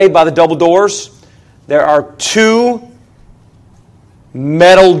By the double doors, there are two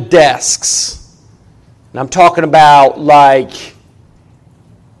metal desks. And I'm talking about like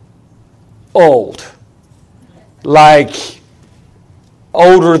old. Like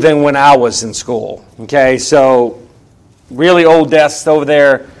older than when I was in school. Okay, so really old desks over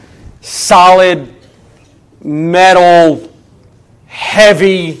there. Solid metal,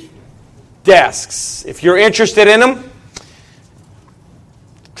 heavy desks. If you're interested in them,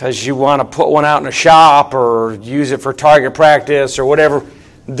 because you want to put one out in a shop or use it for target practice or whatever,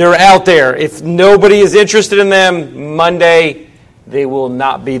 they're out there. If nobody is interested in them, Monday, they will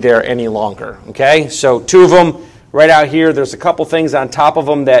not be there any longer. Okay? So two of them right out here. There's a couple things on top of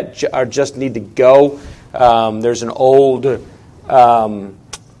them that just need to go. There's an old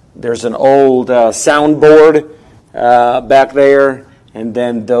soundboard back there. And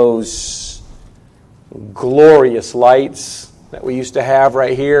then those glorious lights that we used to have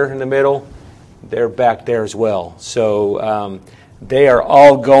right here in the middle, they're back there as well. So they are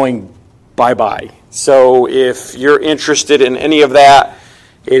all going bye-bye. So if you're interested in any of that,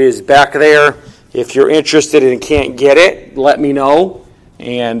 it is back there. If you're interested and can't get it, let me know,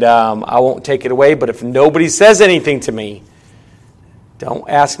 and I won't take it away. But if nobody says anything to me, don't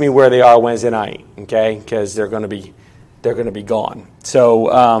ask me where they are Wednesday night, okay? Because they're going to be gone.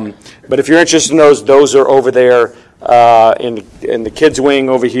 So, but if you're interested in those are over there. In the kids' wing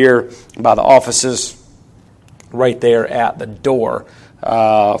over here by the offices, right there at the door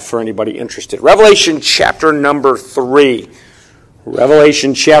for anybody interested. Revelation chapter number 3.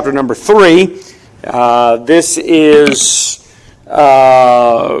 Revelation chapter number 3. This is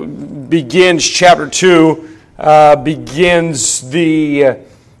begins chapter 2. Begins the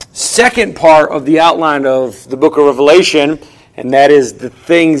second part of the outline of the book of Revelation, and that is the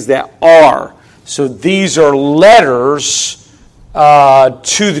things that are. So these are letters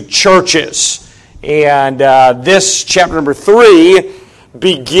to the churches. And this chapter number 3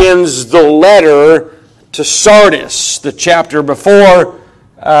 begins the letter to Sardis. The chapter before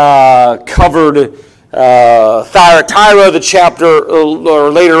covered Thyatira. The chapter, or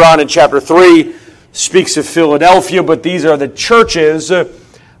later on in chapter 3, speaks of Philadelphia. But these are the churches that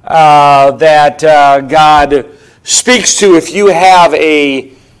God speaks to. If you have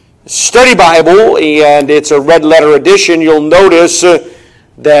a study Bible, and it's a red letter edition, you'll notice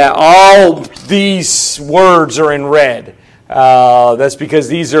that all these words are in red. That's because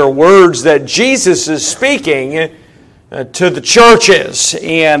these are words that Jesus is speaking to the churches,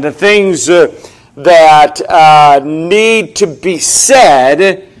 and the things that need to be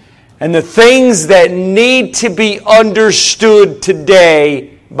said, and the things that need to be understood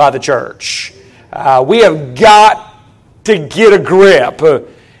today by the church. We have got to get a grip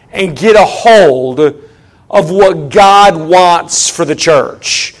and get a hold of what God wants for the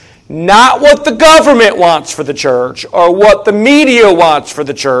church. Not what the government wants for the church, or what the media wants for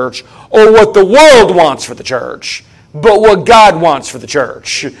the church, or what the world wants for the church, but what God wants for the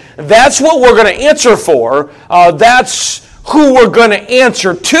church. That's what we're going to answer for. That's who we're going to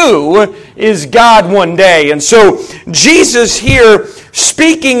answer to, is God one day. And so Jesus here,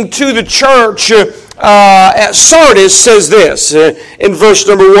 speaking to the church at Sardis, says this in verse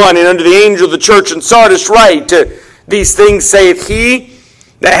number 1, "And unto the angel of the church in Sardis write, These things saith he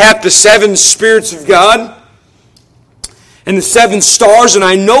that hath the 7 spirits of God, and the 7 stars, and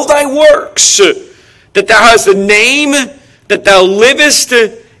I know thy works, that thou hast a name, that thou livest,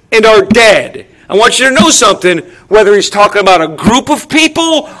 and art dead." I want you to know something, whether he's talking about a group of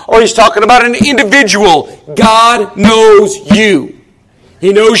people, or he's talking about an individual. God knows you.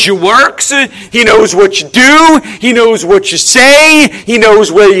 He knows your works. He knows what you do. He knows what you say. He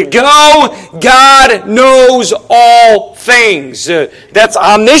knows where you go. God knows all things. That's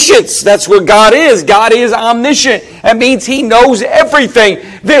omniscience. That's what God is. God is omniscient. That means He knows everything.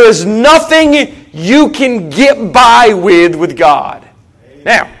 There is nothing you can get by with God.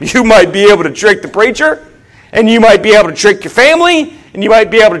 Now, you might be able to trick the preacher, and you might be able to trick your family, and you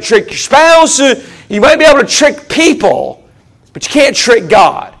might be able to trick your spouse. You might be able to trick people. But you can't trick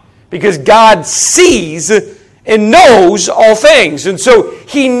God, because God sees and knows all things. And so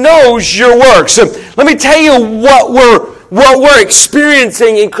He knows your works. So let me tell you what we're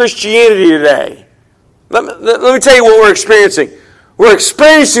experiencing in Christianity today. Let me tell you what we're experiencing. We're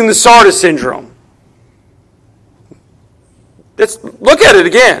experiencing the Sardis syndrome. Let's look at it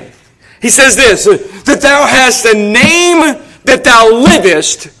again. He says this, that thou hast a name, that thou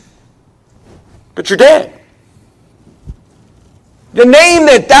livest, but you're dead. The name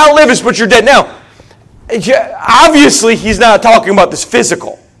that thou livest, but you're dead. Now, obviously, he's not talking about this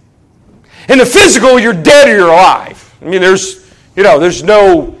physical. In the physical, you're dead or you're alive. I mean, there's There's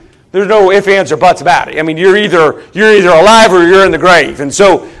no ifs, ands, or buts about it. I mean, you're either alive or you're in the grave, and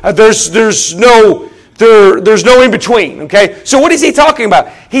so there's no in between. Okay, so what is he talking about?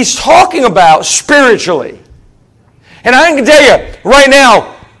 He's talking about spiritually, and I can tell you right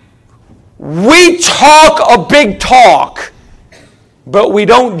now, we talk a big talk, but we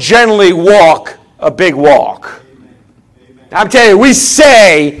don't generally walk a big walk. I'm telling you, we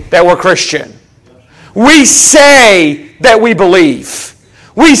say that we're Christian. We say that we believe.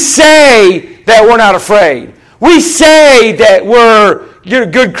 We say that we're not afraid. We say that we're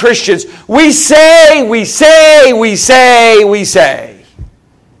good Christians. We say.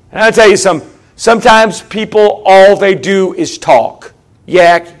 And I'll tell you sometimes people, all they do is talk.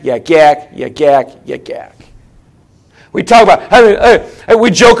 Yak. We talk about,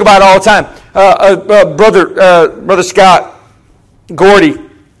 we joke about it all the time. Brother Scott Gordy,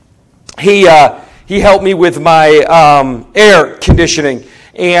 he helped me with my air conditioning,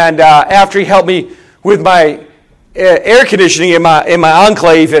 and after he helped me with my air conditioning in my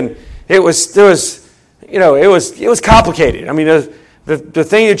enclave, and it was complicated. I mean, the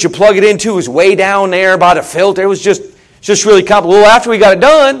thing that you plug it into is way down there by the filter. It was just really complicated. Well, after we got it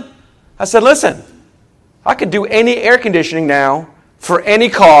done, I said, listen, I could do any air conditioning now for any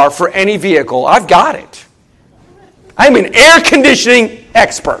car, for any vehicle. I've got it. I'm an air conditioning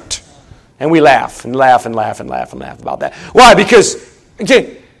expert. And we laugh about that. Why? Because,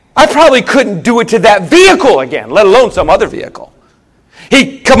 again, I probably couldn't do it to that vehicle again, let alone some other vehicle.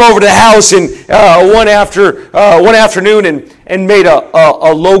 He come over to the house and one afternoon and made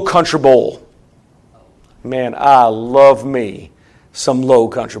a Low Country bowl. Man, I love me some Low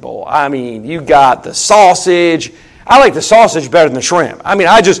Country bowl. I mean, you got the sausage. I like the sausage better than the shrimp. I mean,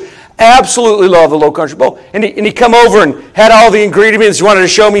 I just absolutely love the Low Country bowl. And he come over and had all the ingredients he wanted to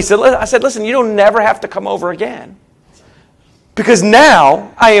show me. I said, listen, you don't never have to come over again. Because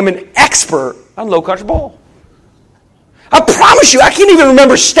now I am an expert on Low Country bowl. I promise you, I can't even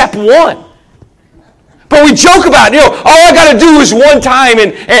remember step one. But we joke about it. All I got to do is one time,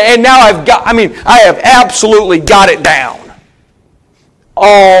 and now I have absolutely got it down.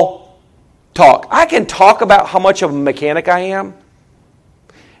 All talk. I can talk about how much of a mechanic I am.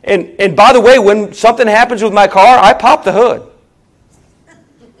 And by the way, when something happens with my car, I pop the hood.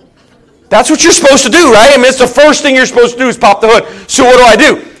 That's what you're supposed to do, right? I mean, it's the first thing you're supposed to do is pop the hood. So what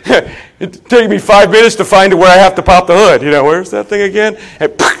do? It takes me 5 minutes to find where I have to pop the hood. Where's that thing again?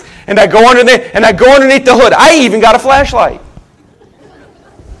 And I go underneath, the hood. I even got a flashlight.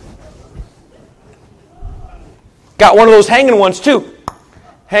 Got one of those hanging ones too.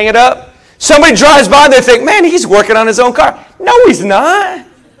 Hang it up. Somebody drives by, they think, man, he's working on his own car. No, he's not.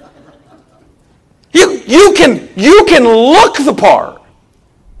 You can look the part,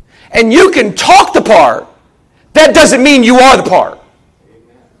 and you can talk the part. That doesn't mean you are the part.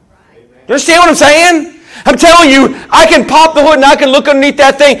 You understand what I'm saying? I'm telling you, I can pop the hood and I can look underneath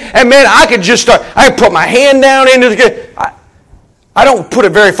that thing, and man, I can just start. I can put my hand down into the. I don't put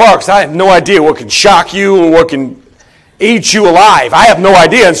it very far because I have no idea what can shock you or what can eat you alive. I have no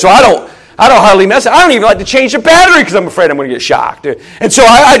idea, and so I don't hardly mess. I don't even like to change the battery because I'm afraid I'm going to get shocked. And so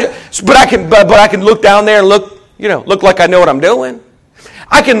but I can look down there and look like I know what I'm doing.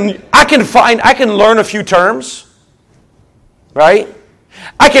 I can learn a few terms, right?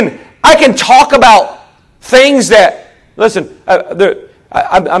 I can talk about things that, listen,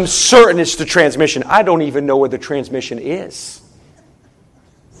 I'm certain it's the transmission. I don't even know where the transmission is.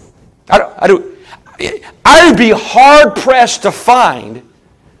 I would be hard-pressed to find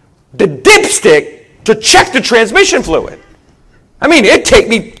the dipstick to check the transmission fluid. I mean, it'd take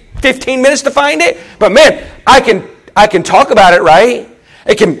me 15 minutes to find it, but man, I can talk about it, right?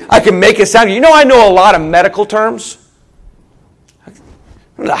 I can make it sound. I know a lot of medical terms. I'm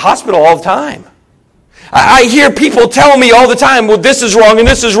in the hospital all the time. I hear people telling me all the time, well, this is wrong, and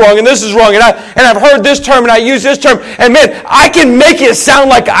this is wrong, and this is wrong, and I've heard this term, and I use this term, and man, I can make it sound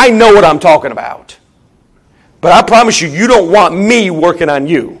like I know what I'm talking about. But I promise you, you don't want me working on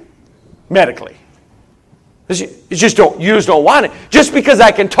you medically. You just don't want it. Just because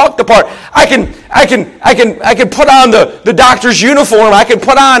I can talk the part, I can put on the doctor's uniform, I can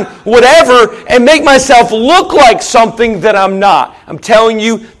put on whatever and make myself look like something that I'm not. I'm telling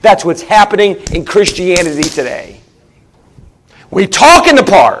you, that's what's happening in Christianity today. We talk in the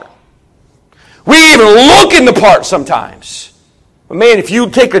part. We even look in the part sometimes. But man, if you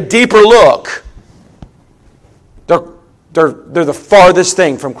take a deeper look, they're the farthest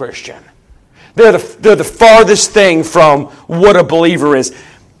thing from Christian. They're the farthest thing from what a believer is.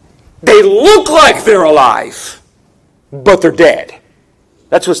 They look like they're alive, but they're dead.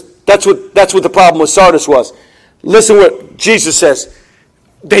 That's what the problem with Sardis was. Listen what Jesus says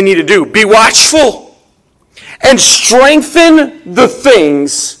they need to do. Be watchful and strengthen the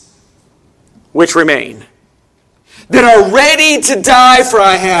things which remain, that are ready to die, for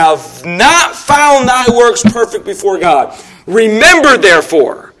I have not found thy works perfect before God. Remember,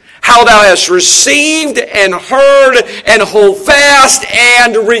 therefore, how thou hast received and heard, and hold fast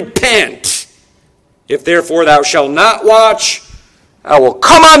and repent. If therefore thou shalt not watch, I will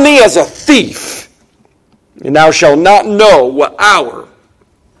come on thee as a thief, and thou shalt not know what hour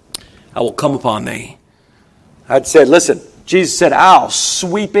I will come upon thee. I'd said, listen, Jesus said, I'll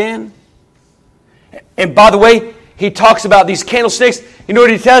sweep in. And by the way, he talks about these candlesticks. You know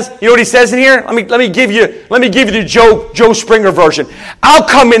what he says? You know what he says in here? Let me give you the Joe Springer version. I'll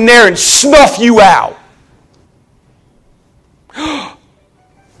come in there and snuff you out.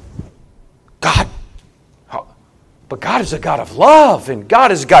 God, but God is a God of love, and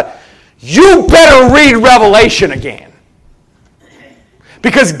God is a God. You better read Revelation again,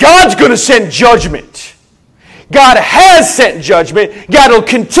 because God's going to send judgment. God has sent judgment. God will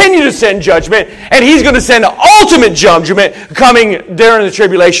continue to send judgment. And He's going to send ultimate judgment coming during the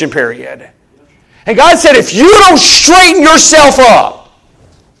tribulation period. And God said, if you don't straighten yourself up,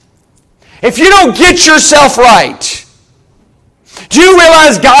 if you don't get yourself right, do you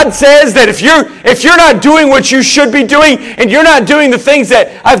realize God says that if you're not doing what you should be doing, and you're not doing the things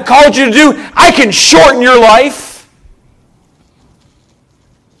that I've called you to do, I can shorten your life?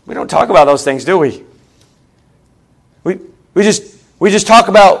 We don't talk about those things, do we? We just talk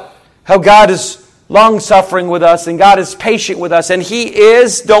about how God is long-suffering with us, and God is patient with us, and He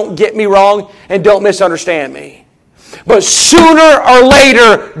is, don't get me wrong, and don't misunderstand me. But sooner or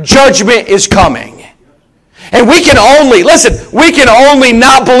later, judgment is coming. And we can only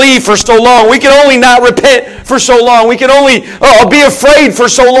not believe for so long. We can only not repent for so long. We can only be afraid for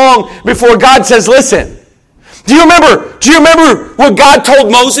so long before God says, listen. Do you remember what God told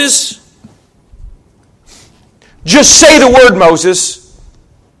Moses? Just say the word, Moses.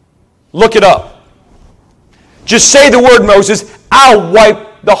 Look it up. Just say the word, Moses. I'll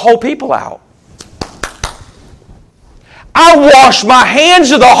wipe the whole people out. I'll wash my hands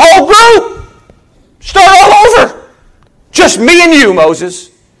of the whole group. Start all over. Just me and you,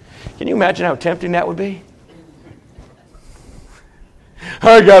 Moses. Can you imagine how tempting that would be?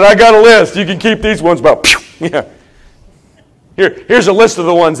 I got a list. You can keep these ones, but yeah. Here's a list of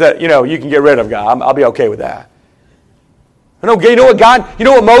the ones that you can get rid of, God. I'll be okay with that. You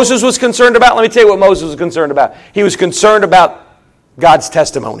know what Moses was concerned about? Let me tell you what Moses was concerned about. He was concerned about God's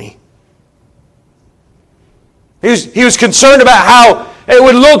testimony. He was concerned about how it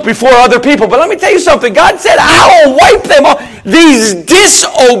would look before other people. But let me tell you something. God said, I will wipe them all. These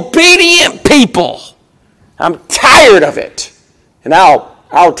disobedient people. I'm tired of it. And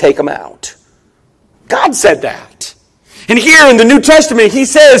I'll take them out. God said that. And here in the New Testament, He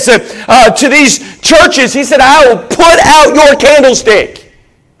says to these churches, He said, I will put out your candlestick.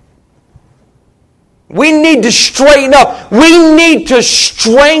 We need to straighten up. We need to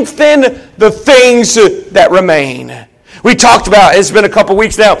strengthen the things that remain. We talked about, it's been a couple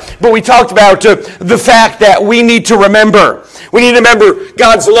weeks now, but we talked about the fact that we need to remember. We need to remember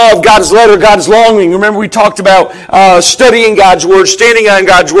God's love, God's letter, God's longing. Remember, we talked about studying God's Word, standing on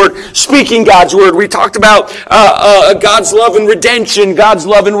God's Word, speaking God's Word. We talked about God's love and redemption, God's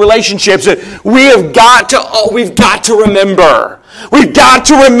love and relationships. We've got to remember. We've got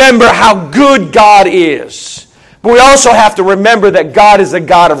to remember how good God is. But we also have to remember that God is a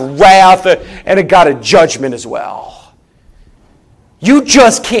God of wrath and a God of judgment as well. You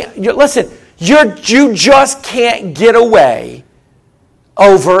just can't, you just can't get away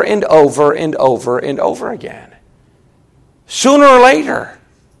over and over and over and over again. Sooner or later,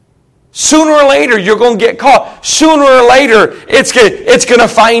 you're going to get caught. Sooner or later, it's going to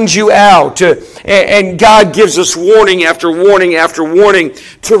find you out. And God gives us warning after warning after warning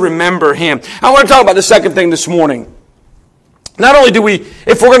to remember Him. I want to talk about the second thing this morning. Not only do we,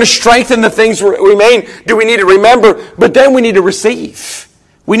 if we're going to strengthen the things that remain, do we need to remember, but then we need to receive.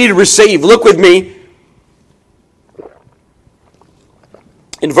 We need to receive. Look with me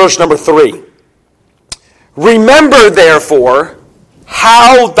in verse number 3. Remember, therefore,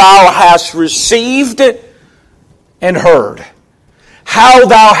 how thou hast received and heard. How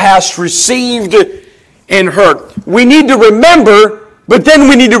thou hast received and heard. We need to remember, but then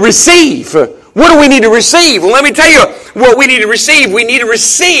we need to receive. What do we need to receive? Well, let me tell you what we need to receive. We need to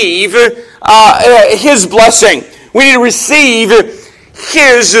receive His blessing. We need to receive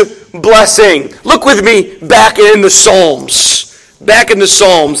His blessing. Look with me back in the Psalms. Back in the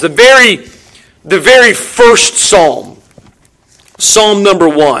Psalms. The very first Psalm. Psalm number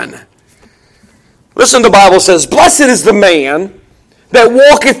 1. Listen, the Bible says, "Blessed is the man that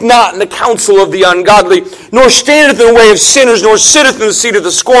walketh not in the counsel of the ungodly, nor standeth in the way of sinners, nor sitteth in the seat of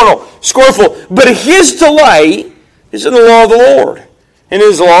the scornful. But his delight is in the law of the Lord. In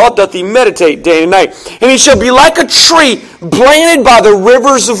his law doth he meditate day and night. And he shall be like a tree planted by the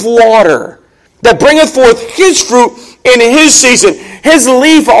rivers of water, that bringeth forth his fruit in his season. His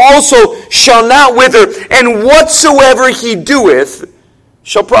leaf also shall not wither, and whatsoever he doeth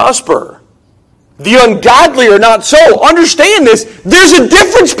shall prosper." The ungodly are not so. Understand this. There's a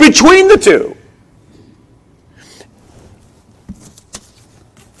difference between the two.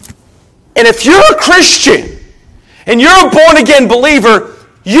 And if you're a Christian and you're a born-again believer,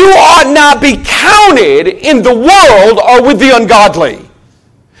 you ought not be counted in the world or with the ungodly.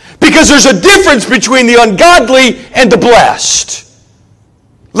 Because there's a difference between the ungodly and the blessed.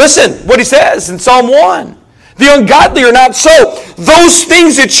 Listen what he says in Psalm 1. The ungodly are not so. Those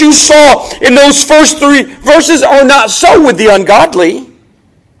things that you saw in those first 3 verses are not so with the ungodly.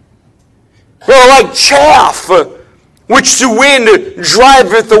 They're like chaff, which the wind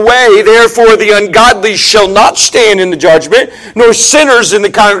driveth away. Therefore the ungodly shall not stand in the judgment, nor sinners in the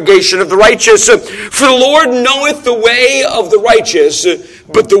congregation of the righteous. For the Lord knoweth the way of the righteous,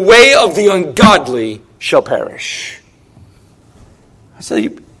 but the way of the ungodly shall perish. I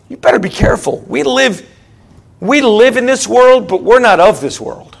said, you better be careful. We live in this world, but we're not of this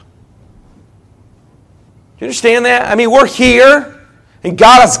world. You understand that? I mean, we're here, and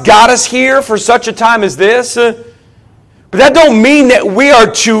God has got us here for such a time as this. But that don't mean that we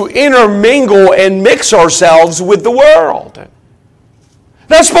are to intermingle and mix ourselves with the world. We're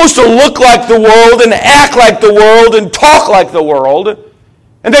not supposed to look like the world and act like the world and talk like the world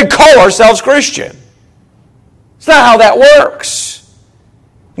and then call ourselves Christian. It's not how that works.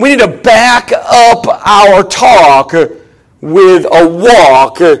 We need to back up our talk with a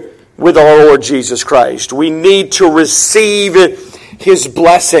walk with our Lord Jesus Christ. We need to receive His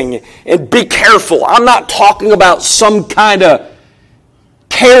blessing. And be careful. I'm not talking about some kind of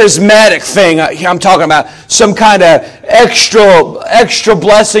charismatic thing. I'm talking about some kind of extra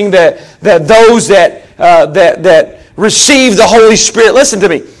blessing that those that receive the Holy Spirit. Listen to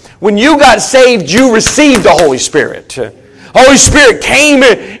me. When you got saved, you received the Holy Spirit. Holy Spirit came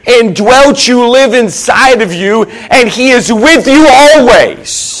and dwelt you, live inside of you, and He is with you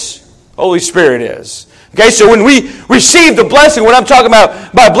always. Holy Spirit is. Okay, so when we receive the blessing, what I'm talking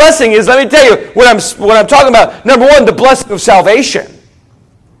about by blessing is, let me tell you what I'm talking about. Number one, the blessing of salvation.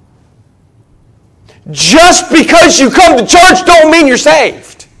 Just because you come to church don't mean you're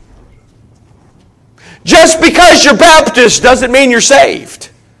saved. Just because you're Baptist doesn't mean you're saved.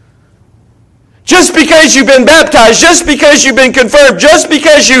 Just because you've been baptized, just because you've been confirmed, just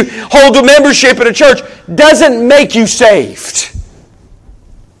because you hold a membership in a church doesn't make you saved.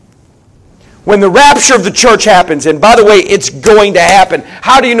 When the rapture of the church happens, and by the way, it's going to happen.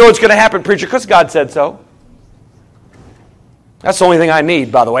 How do you know it's going to happen, preacher? Because God said so. That's the only thing I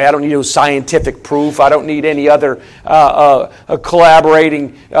need, by the way. I don't need no scientific proof. I don't need any other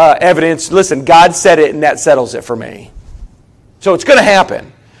collaborating evidence. Listen, God said it, and that settles it for me. So it's going to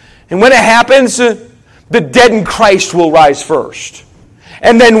happen. And when it happens, the dead in Christ will rise first.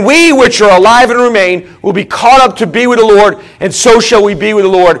 And then we, which are alive and remain, will be caught up to be with the Lord, and so shall we be with the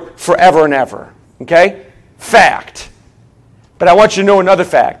Lord forever and ever. Okay? Fact. But I want you to know another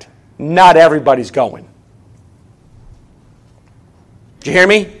fact. Not everybody's going. Did you hear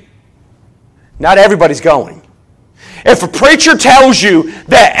me? Not everybody's going. If a preacher tells you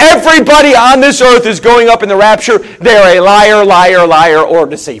that everybody on this earth is going up in the rapture, they're a liar, or a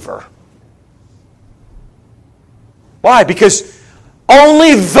deceiver. Why? Because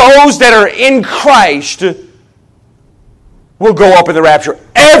only those that are in Christ will go up in the rapture.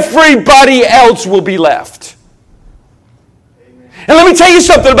 Everybody else will be left. And let me tell you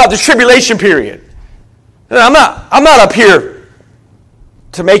something about the tribulation period. I'm not up here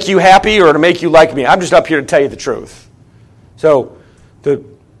to make you happy or to make you like me. I'm just up here to tell you the truth. So the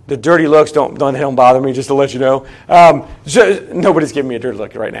dirty looks don't bother me, just to let you know. Nobody's giving me a dirty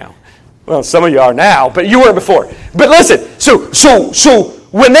look right now. Well, some of you are now, but you weren't before. But listen, so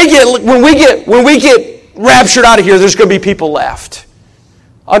when we get raptured out of here, there's going to be people left.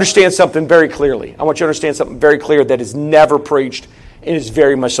 Understand something very clearly. I want you to understand something very clear that is never preached and is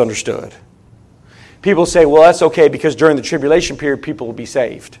very misunderstood. People say, well, that's okay because during the tribulation period, people will be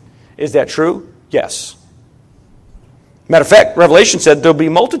saved. Is that true? Yes. Matter of fact, Revelation said there'll be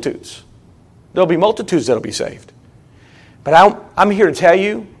multitudes. There'll be multitudes that'll be saved. But I'm here to tell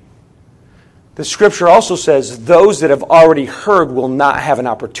you, the Scripture also says those that have already heard will not have an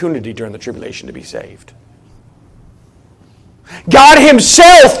opportunity during the tribulation to be saved. God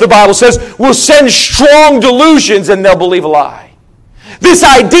himself, the Bible says, will send strong delusions and they'll believe a lie. This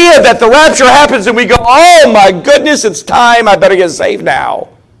idea that the rapture happens and we go, oh my goodness, it's time, I better get saved now,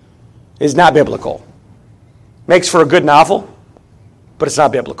 is not biblical. Makes for a good novel, but it's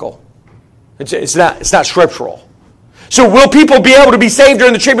not biblical. It's not scriptural. So will people be able to be saved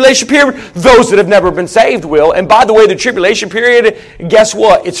during the tribulation period? Those that have never been saved will. And by the way, the tribulation period, guess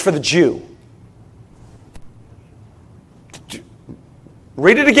what? It's for the Jew.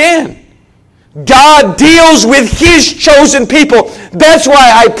 Read it again. God deals with his chosen people. That's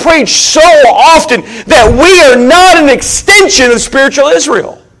why I preach so often that we are not an extension of spiritual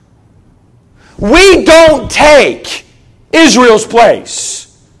Israel. We don't take Israel's place.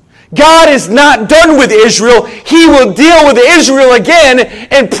 God is not done with Israel. He will deal with Israel again,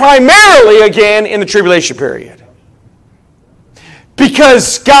 and primarily again in the tribulation period.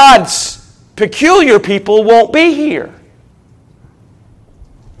 Because God's peculiar people won't be here.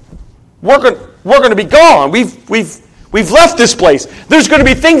 We're going to be gone. We've left this place. There's going to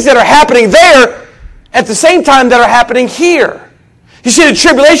be things that are happening there at the same time that are happening here. You see, the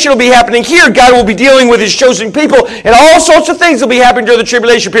tribulation will be happening here. God will be dealing with his chosen people, and all sorts of things will be happening during the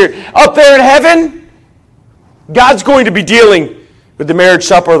tribulation period. Up there in heaven, God's going to be dealing with the marriage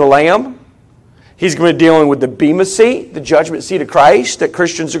supper of the Lamb. He's going to be dealing with the Bema seat, the judgment seat of Christ that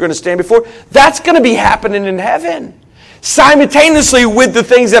Christians are going to stand before. That's going to be happening in heaven, simultaneously with the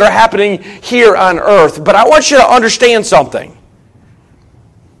things that are happening here on earth. But I want you to understand something.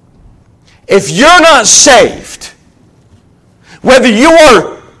 If you're not saved, whether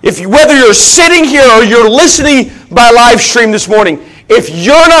you're sitting here or you're listening by live stream this morning, if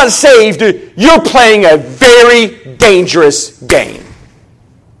you're not saved, you're playing a very dangerous game.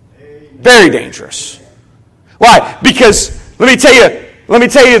 Very dangerous. Why? Because let me tell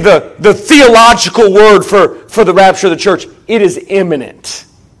you the theological word for the rapture of the church. It is imminent.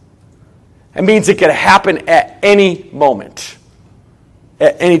 It means it could happen at any moment,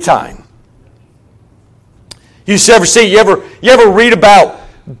 at any time. You ever read about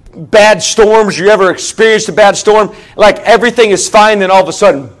bad storms? You ever experienced a bad storm? Like everything is fine, then all of a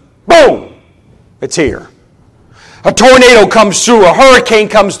sudden, boom, it's here. A tornado comes through, a hurricane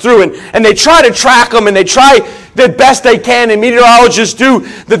comes through, and they try to track them, and they try the best they can, and meteorologists do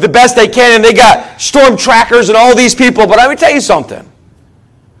the best they can, and they got storm trackers and all these people. But let me tell you something.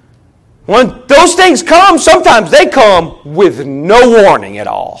 When those things come, sometimes they come with no warning at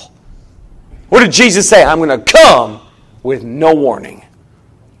all. What did Jesus say? I'm going to come with no warning.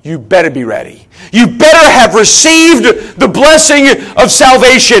 You better be ready. You better have received the blessing of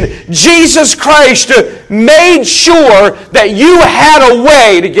salvation. Jesus Christ made sure that you had a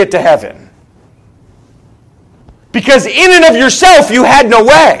way to get to heaven. Because in and of yourself, you had no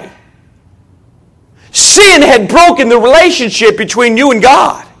way. Sin had broken the relationship between you and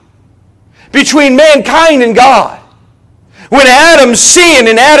God, between mankind and God. When Adam sinned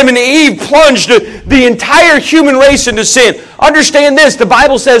and Adam and Eve plunged the entire human race into sin, understand this, the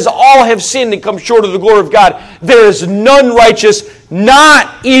Bible says all have sinned and come short of the glory of God. There is none righteous,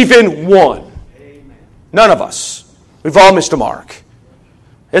 not even one. Amen. None of us. We've all missed a mark.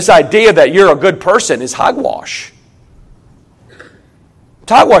 This idea that you're a good person is hogwash.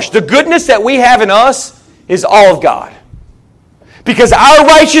 It's hogwash. The goodness that we have in us is all of God. Because our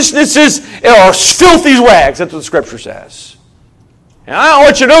righteousnesses are filthy rags. That's what the Scripture says. And I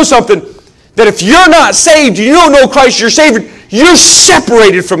want you to know something, that if you're not saved, you don't know Christ your Savior, you're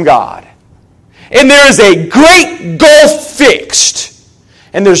separated from God. And there is a great gulf fixed.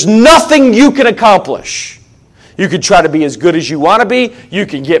 And there's nothing you can accomplish. You can try to be as good as you want to be. You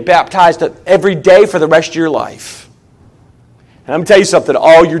can get baptized every day for the rest of your life. And I'm going to tell you something,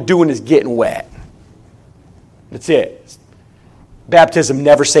 all you're doing is getting wet. That's it. Baptism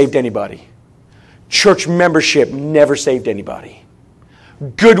never saved anybody. Church membership never saved anybody.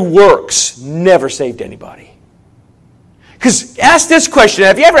 Good works never saved anybody. Because ask this question.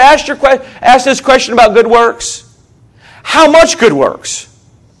 Have you ever asked this question about good works? How much good works?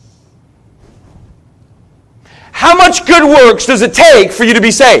 How much good works does it take for you to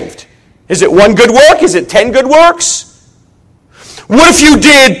be saved? Is it one good work? Is it 10 good works? What if you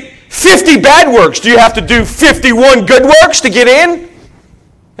did 50 bad works? Do you have to do 51 good works to get in?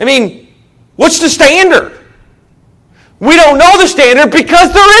 I mean, what's the standard? We don't know the standard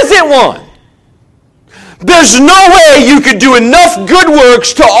because there isn't one. There's no way you could do enough good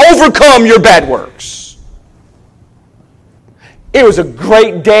works to overcome your bad works. It was a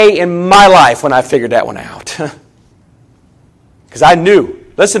great day in my life when I figured that one out. Because I knew,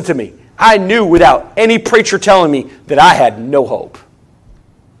 listen to me, I knew without any preacher telling me that I had no hope.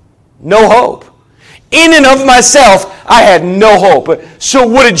 No hope. In and of myself, I had no hope. So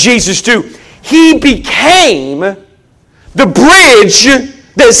what did Jesus do? He became the bridge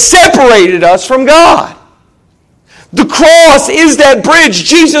that separated us from God. The cross is that bridge.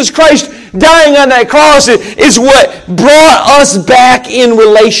 Jesus Christ dying on that cross is what brought us back in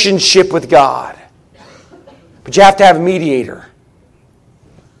relationship with God. But you have to have a mediator.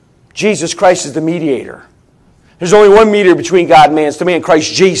 Jesus Christ is the mediator. There's only one mediator between God and man. It's the man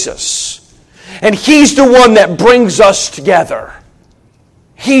Christ Jesus. And He's the one that brings us together.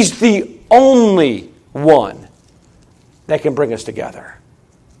 He's the only one that can bring us together.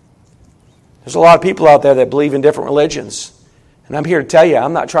 There's a lot of people out there that believe in different religions. And I'm here to tell you,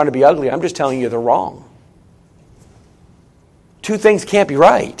 I'm not trying to be ugly. I'm just telling you they're wrong. Two things can't be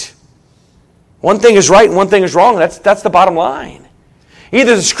right. One thing is right and one thing is wrong. That's the bottom line.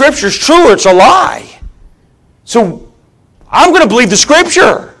 Either the Scripture is true or it's a lie. So I'm going to believe the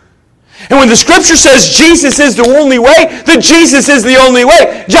Scripture. And when the Scripture says Jesus is the only way, then Jesus is the only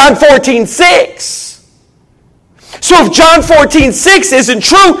way. John 14:6. So if John 14:6 isn't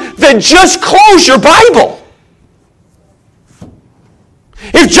true, then just close your Bible.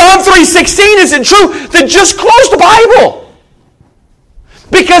 If John 3:16 isn't true, then just close the Bible.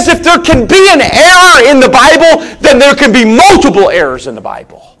 Because if there can be an error in the Bible, then there can be multiple errors in the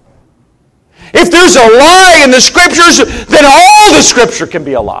Bible. If there's a lie in the Scriptures, then all the Scripture can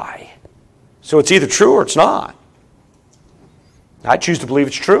be a lie. So it's either true or it's not. I choose to believe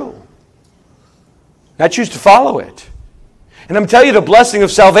it's true. I choose to follow it. And I'm telling you, the blessing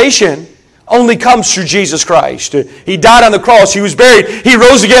of salvation only comes through Jesus Christ. He died on the cross. He was buried. He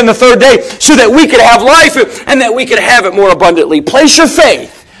rose again the third day so that we could have life and that we could have it more abundantly. Place your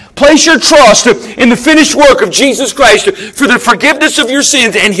faith. Place your trust in the finished work of Jesus Christ for the forgiveness of your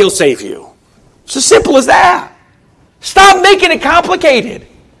sins, and He'll save you. It's as simple as that. Stop making it complicated.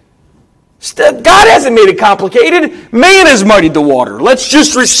 God hasn't made it complicated. Man has muddied the water. Let's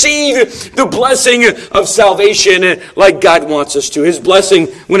just receive the blessing of salvation like God wants us to. His blessing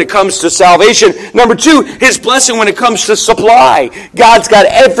when it comes to salvation. Number two, His blessing when it comes to supply. God's got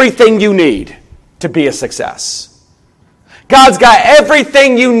everything you need to be a success. God's got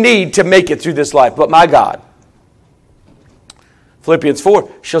everything you need to make it through this life. But my God, Philippians 4,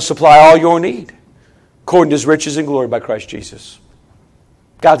 shall supply all your need according to His riches and glory by Christ Jesus.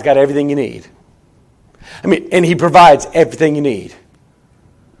 God's got everything you need. And He provides everything you need.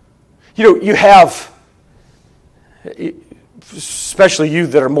 You know, you have, especially you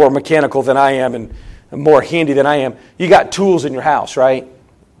that are more mechanical than I am and more handy than I am, you got tools in your house, right?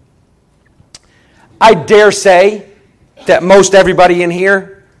 I dare say that most everybody in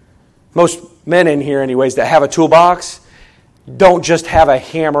here, most men in here anyways, that have a toolbox, don't just have a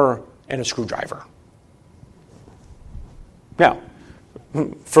hammer and a screwdriver. Now,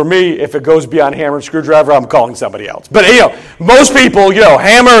 for me, if it goes beyond hammer and screwdriver, I'm calling somebody else. But, most people,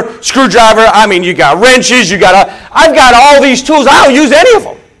 hammer, screwdriver, you got wrenches, I've got all these tools. I don't use any of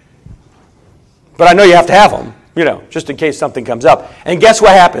them. But I know you have to have them, just in case something comes up. And guess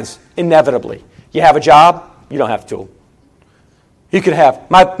what happens? Inevitably. You have a job, you don't have a tool. You could have,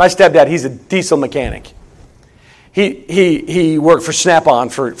 my stepdad, he's a diesel mechanic. He worked for Snap-on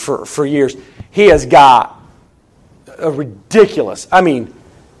for years. He has got a ridiculous,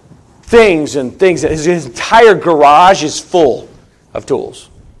 things. His entire garage is full of tools.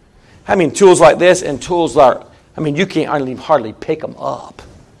 Tools like this and tools like, you can't hardly pick them up.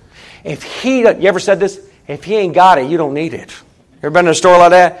 You ever said this? If he ain't got it, you don't need it. Ever been to a store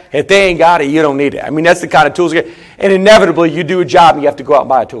like that? If they ain't got it, you don't need it. That's the kind of tools you get. And inevitably, you do a job and you have to go out and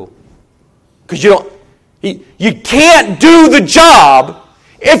buy a tool. Because you can't do the job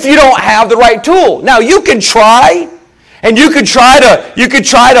if you don't have the right tool. Now, you can try. And you could try to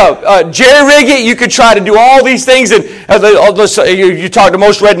jerry-rig it. You could try to do all these things. And you talk to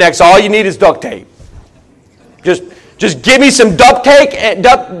most rednecks, all you need is duct tape. Just give me some duct tape and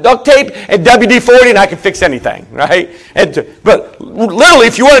WD-40 and I can fix anything, right? But literally,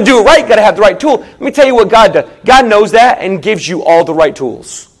 if you want to do it right, you've got to have the right tool. Let me tell you what God does. God knows that and gives you all the right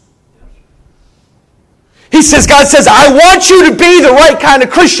tools. God says, I want you to be the right kind of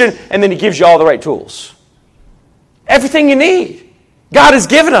Christian, and then He gives you all the right tools. Everything you need, God has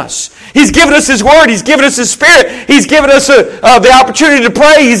given us. He's given us His Word. He's given us His Spirit. He's given us the opportunity to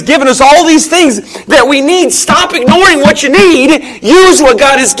pray. He's given us all these things that we need. Stop ignoring what you need. Use what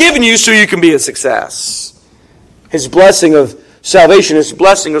God has given you so you can be a success. His blessing of salvation, His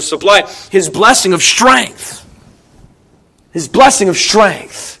blessing of supply, His blessing of strength. His blessing of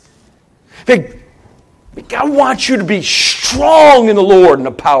strength. God wants you to be strong in the Lord and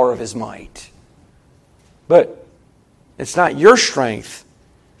the power of His might. But it's not your strength.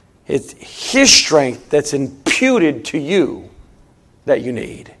 It's His strength that's imputed to you that you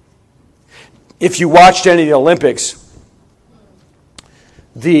need. If you watched any of the Olympics,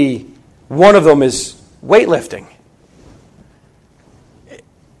 one of them is weightlifting.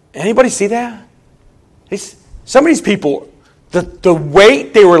 Anybody see that? Some of these people, the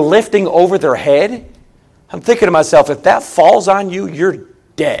weight they were lifting over their head, I'm thinking to myself, if that falls on you, you're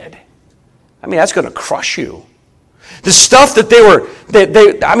dead. I mean, that's going to crush you. The stuff that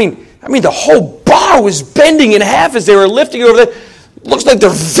the whole bar was bending in half as they were lifting over there. Looks like their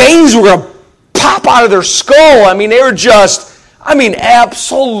veins were going to pop out of their skull. I mean, they were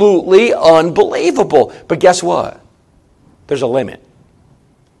absolutely unbelievable. But guess what? There's a limit.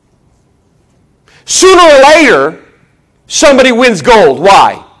 Sooner or later, somebody wins gold.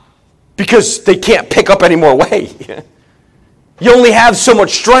 Why? Because they can't pick up any more weight. You only have so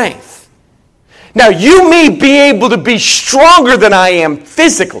much strength. Now, you may be able to be stronger than I am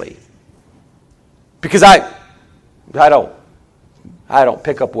physically. Because I don't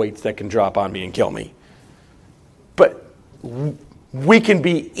pick up weights that can drop on me and kill me. But we can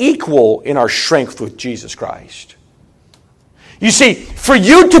be equal in our strength with Jesus Christ. You see, for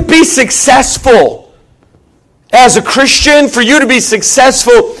you to be successful as a Christian, for you to be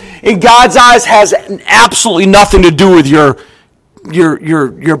successful in God's eyes has absolutely nothing to do with your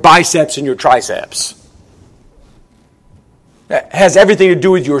biceps and your triceps. It has everything to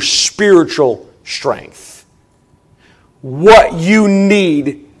do with your spiritual strength. What you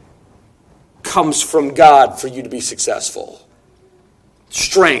need comes from God for you to be successful.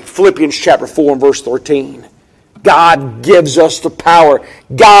 Strength. Philippians chapter 4 and verse 13. God gives us the power.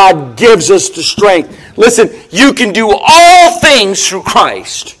 God gives us the strength. Listen, you can do all things through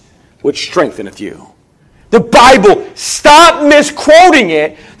Christ, which strengtheneth you. The Bible, stop misquoting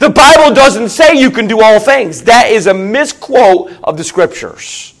it. The Bible doesn't say you can do all things. That is a misquote of the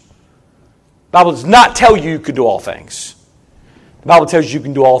Scriptures. The Bible does not tell you you can do all things. The Bible tells you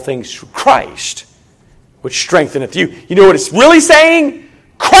can do all things through Christ, which strengtheneth you. You know what it's really saying?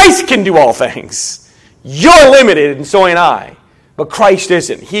 Christ can do all things. You're limited, and so am I. But Christ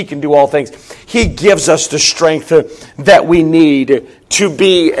isn't. He can do all things. He gives us the strength that we need to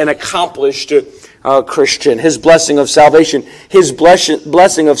be an accomplished Christian. His blessing of salvation, His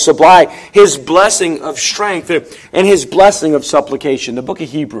blessing of supply, His blessing of strength, and His blessing of supplication. The book of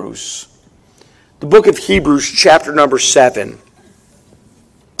Hebrews. The book of Hebrews, chapter number 7.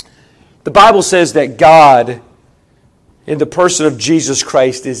 The Bible says that God, in the person of Jesus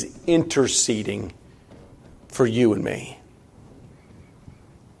Christ, is interceding for you and me.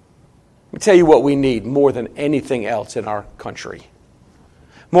 Let me tell you what we need more than anything else in our country.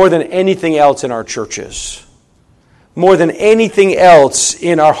 More than anything else in our churches. More than anything else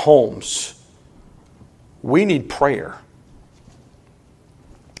in our homes. We need prayer.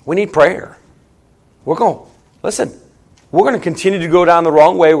 We need prayer. We're going to continue to go down the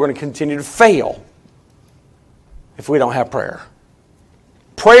wrong way. We're going to continue to fail if we don't have prayer.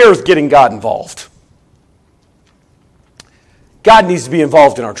 Prayer is getting God involved. God needs to be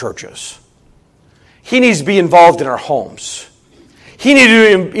involved in our churches. He needs to be involved in our homes. He needs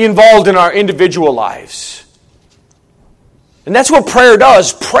to be involved in our individual lives. And that's what prayer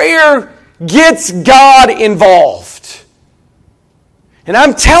does. Prayer gets God involved. And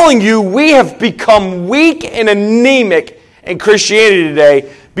I'm telling you, we have become weak and anemic in Christianity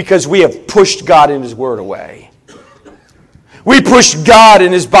today because we have pushed God and His Word away. We pushed God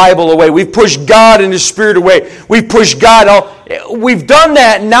and His Bible away. We've pushed God and His Spirit away. We've pushed God. We've done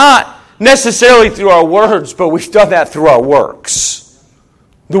that not necessarily through our words, but we've done that through our works.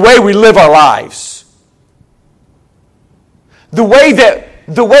 The way we live our lives. The way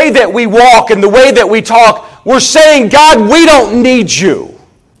that we walk and the way that we talk, we're saying, God, we don't need you.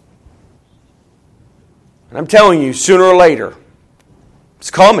 And I'm telling you, sooner or later,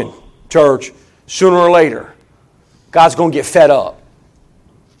 it's coming, church, sooner or later. God's going to get fed up.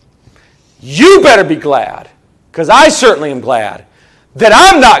 You better be glad, because I certainly am glad, that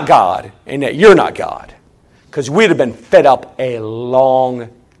I'm not God and that you're not God. Because we'd have been fed up a long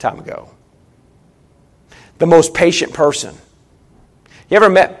time ago. The most patient person. You ever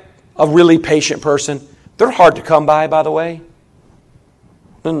met a really patient person? They're hard to come by the way.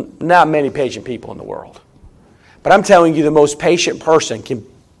 Not many patient people in the world. But I'm telling you, the most patient person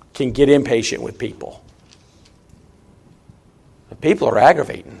can get impatient with people. People are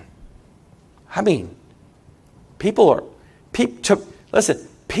aggravating. I mean, people are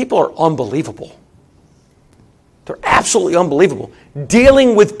unbelievable. They're absolutely unbelievable.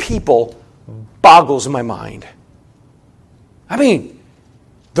 Dealing with people boggles my mind. I mean,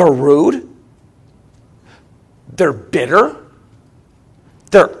 they're rude. They're bitter.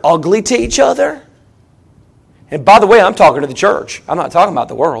 They're ugly to each other. And by the way, I'm talking to the church. I'm not talking about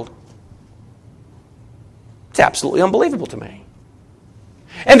the world. It's absolutely unbelievable to me.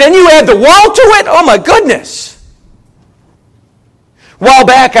 And then you add the world to it? Oh my goodness. A while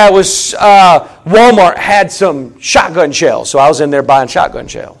back, Walmart had some shotgun shells, so I was in there buying shotgun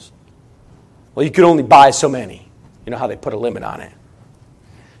shells. Well, you could only buy so many. You know how they put a limit on it.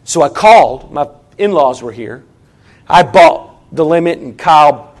 So I called. My in-laws were here. I bought the limit, and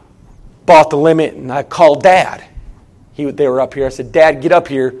Kyle bought the limit, and I called Dad. They were up here. I said, Dad, get up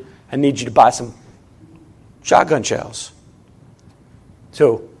here. I need you to buy some shotgun shells.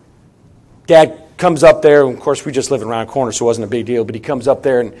 So Dad comes up there, and of course we just live around a corner, so it wasn't a big deal. But he comes up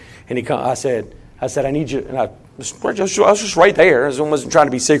there, and I said, I need you, and I was just right there. I wasn't trying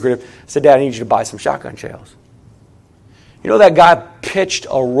to be secretive. I said, Dad, I need you to buy some shotgun shells. You know, that guy pitched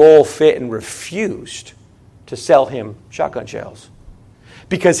a roll fit and refused to sell him shotgun shells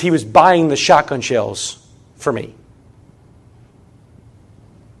because he was buying the shotgun shells for me.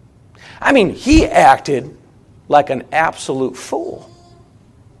 I mean, he acted like an absolute fool.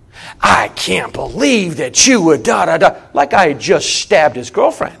 I can't believe that you would da-da-da. Like I had just stabbed his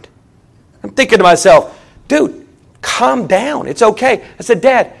girlfriend. I'm thinking to myself, dude, calm down. It's okay. I said,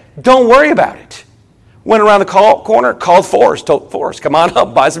 Dad, don't worry about it. Went around the corner, called Forrest. Told Forrest, come on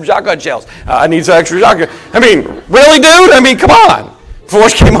up, buy some shotgun shells. I need some extra shotgun. I mean, really, dude? I mean, come on.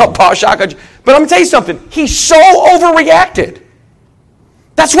 Forrest came up, bought shotgun. But I'm going to tell you something. He so overreacted.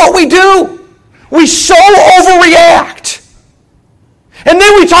 That's what we do. We so overreact. And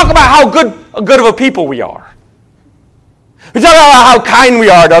then we talk about how good of a people we are. We talk about how kind we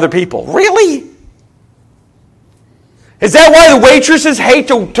are to other people. Really? Is that why the waitresses hate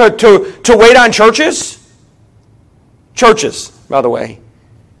to wait on churches? Churches, by the way.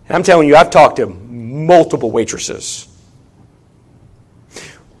 And I'm telling you, I've talked to multiple waitresses.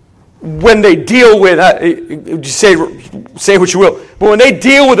 When they deal with, say what you will, but when they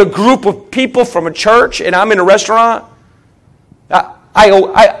deal with a group of people from a church and I'm in a restaurant,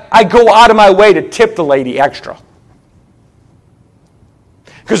 I go out of my way to tip the lady extra.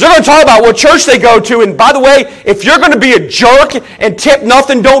 Because they're going to talk about what church they go to. And by the way, if you're going to be a jerk and tip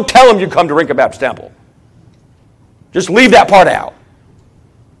nothing, don't tell them you come to Rinka Baptist Temple. Just leave that part out.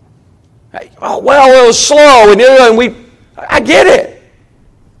 Oh, well, it was slow. And I get it.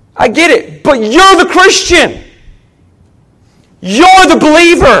 I get it. But you're the Christian. You're the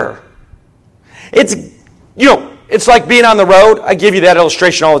believer. It's like being on the road. I give you that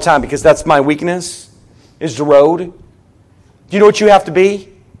illustration all the time because that's my weakness, is the road. Do you know what you have to be?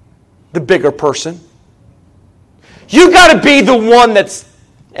 The bigger person. You got to be the one that's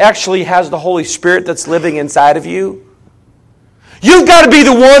actually has the Holy Spirit that's living inside of you. You've got to be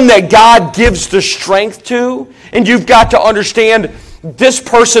the one that God gives the strength to. And you've got to understand this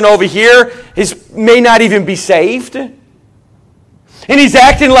person over here may not even be saved. And he's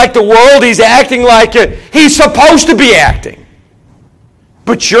acting like the world. He's acting like he's supposed to be acting.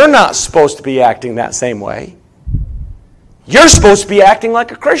 But you're not supposed to be acting that same way. You're supposed to be acting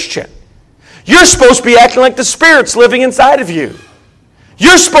like a Christian. You're supposed to be acting like the Spirit's living inside of you.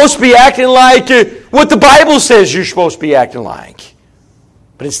 You're supposed to be acting like what the Bible says you're supposed to be acting like.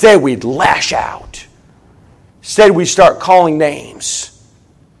 But instead we lash out. Instead we start calling names.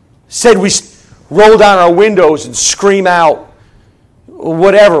 Instead we roll down our windows and scream out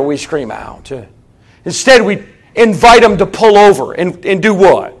whatever we scream out. Instead we invite them to pull over and do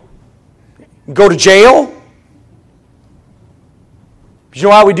what? Go to jail? You know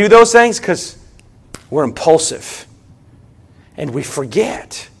why we do those things? Because we're impulsive. And we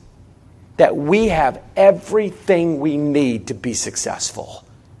forget that we have everything we need to be successful.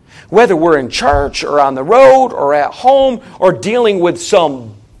 Whether we're in church or on the road or at home or dealing with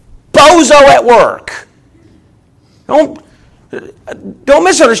some bozo at work. Don't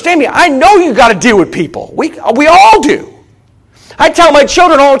misunderstand me. I know you got to deal with people. We all do. I tell my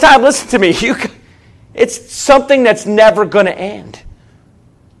children all the time, listen to me. It's something that's never going to end.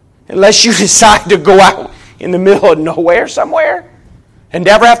 Unless you decide to go out in the middle of nowhere somewhere and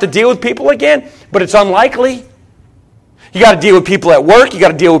never have to deal with people again. But it's unlikely. You got to deal with people at work. You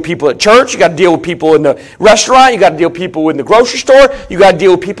got to deal with people at church. You got to deal with people in the restaurant. You got to deal with people in the grocery store. You got to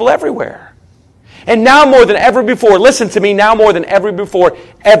deal with people everywhere. And now more than ever before, listen to me, now more than ever before,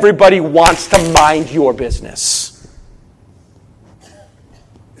 everybody wants to mind your business.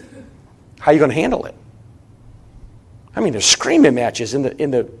 How are you going to handle it? I mean, there's screaming matches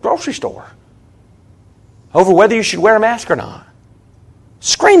in the grocery store over whether you should wear a mask or not.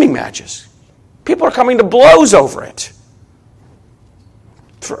 Screaming matches. People are coming to blows over it.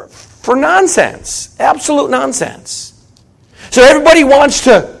 For nonsense. Absolute nonsense. So everybody wants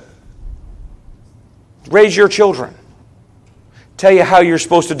to raise your children, tell you how you're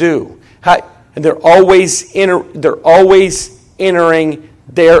supposed to do. And they're always entering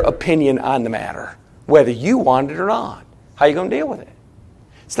their opinion on the matter, whether you want it or not. How are you going to deal with it?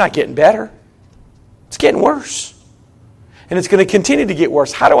 It's not getting better. It's getting worse. And it's going to continue to get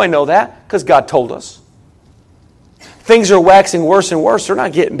worse. How do I know that? Because God told us. Things are waxing worse and worse. They're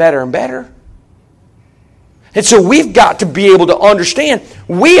not getting better and better. And so we've got to be able to understand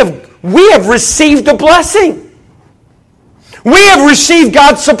we have received a blessing. We have received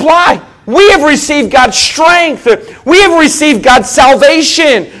God's supply. We have received God's strength. We have received God's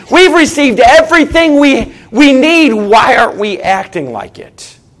salvation. We've received everything we need. Why aren't we acting like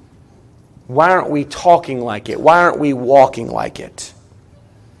it? Why aren't we talking like it? Why aren't we walking like it?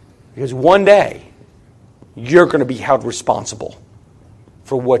 Because one day, you're going to be held responsible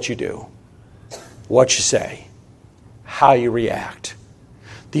for what you do, what you say, how you react,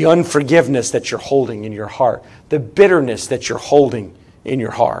 the unforgiveness that you're holding in your heart, the bitterness that you're holding in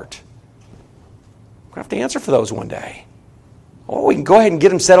your heart. We're going to have to answer for those one day. Or we can go ahead and get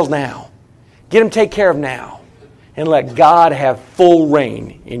them settled now. Get them taken care of now. And let God have full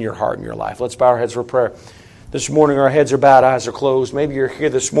reign in your heart and your life. Let's bow our heads for prayer. This morning our heads are bowed, eyes are closed. Maybe you're here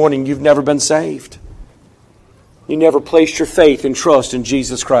this morning, you've never been saved. You never placed your faith and trust in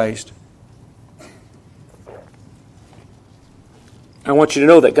Jesus Christ. I want you to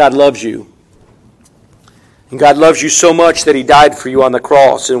know that God loves you. And God loves you so much that He died for you on the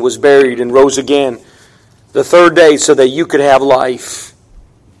cross and was buried and rose again the third day so that you could have life.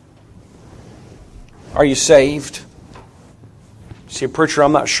 Are you saved? See, preacher,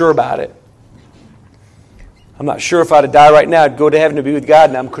 I'm not sure about it. I'm not sure if I had to die right now, I'd go to heaven to be with God,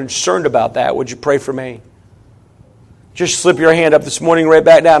 and I'm concerned about that. Would you pray for me? Just slip your hand up this morning, right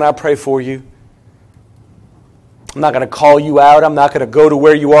back down, I'll pray for you. I'm not going to call you out. I'm not going to go to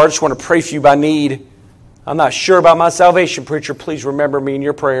where you are. I just want to pray for you by need. I'm not sure about my salvation, preacher. Please remember me in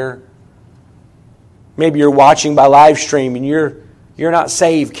your prayer. Maybe you're watching by live stream and you're not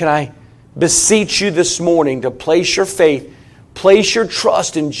saved. Can I beseech you this morning to place your faith, place your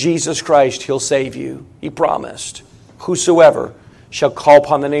trust in Jesus Christ? He'll save you. He promised. Whosoever shall call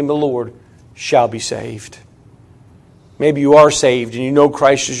upon the name of the Lord shall be saved. Maybe you are saved and you know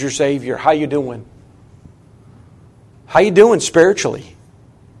Christ is your Savior. How you doing? How you doing spiritually?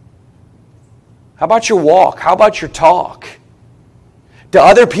 How about your walk? How about your talk? Do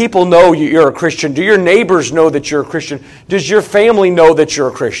other people know you're a Christian? Do your neighbors know that you're a Christian? Does your family know that you're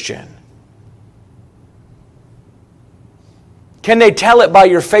a Christian? Can they tell it by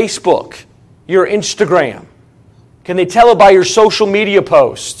your Facebook, your Instagram? Can they tell it by your social media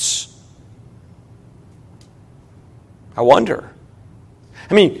posts? I wonder.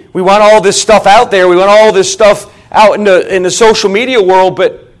 I mean, we want all this stuff out there. We want all this stuff out in the social media world,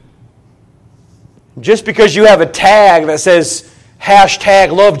 but just because you have a tag that says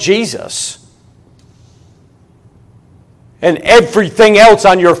 #LoveJesus and everything else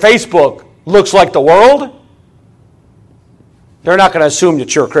on your Facebook looks like the world, they're not going to assume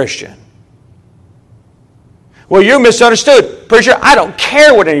that you're a Christian. Well, you misunderstood. Preacher, I don't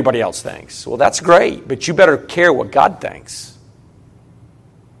care what anybody else thinks. Well, that's great, but you better care what God thinks.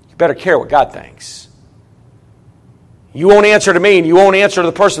 You better care what God thinks. You won't answer to me and you won't answer to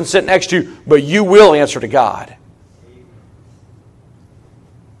the person sitting next to you, but you will answer to God.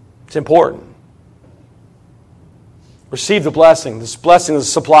 It's important. Receive the blessing. This blessing of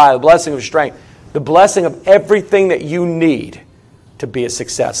supply, the blessing of strength, the blessing of everything that you need to be a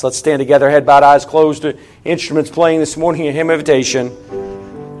success. Let's stand together, head bowed, eyes closed, instruments playing this morning, a hymn of invitation.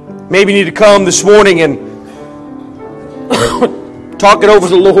 Maybe you need to come this morning and talk it over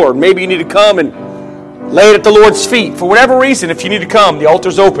to the Lord. Maybe you need to come and lay it at the Lord's feet. For whatever reason, if you need to come, the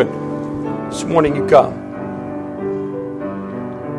altar's open. This morning you come.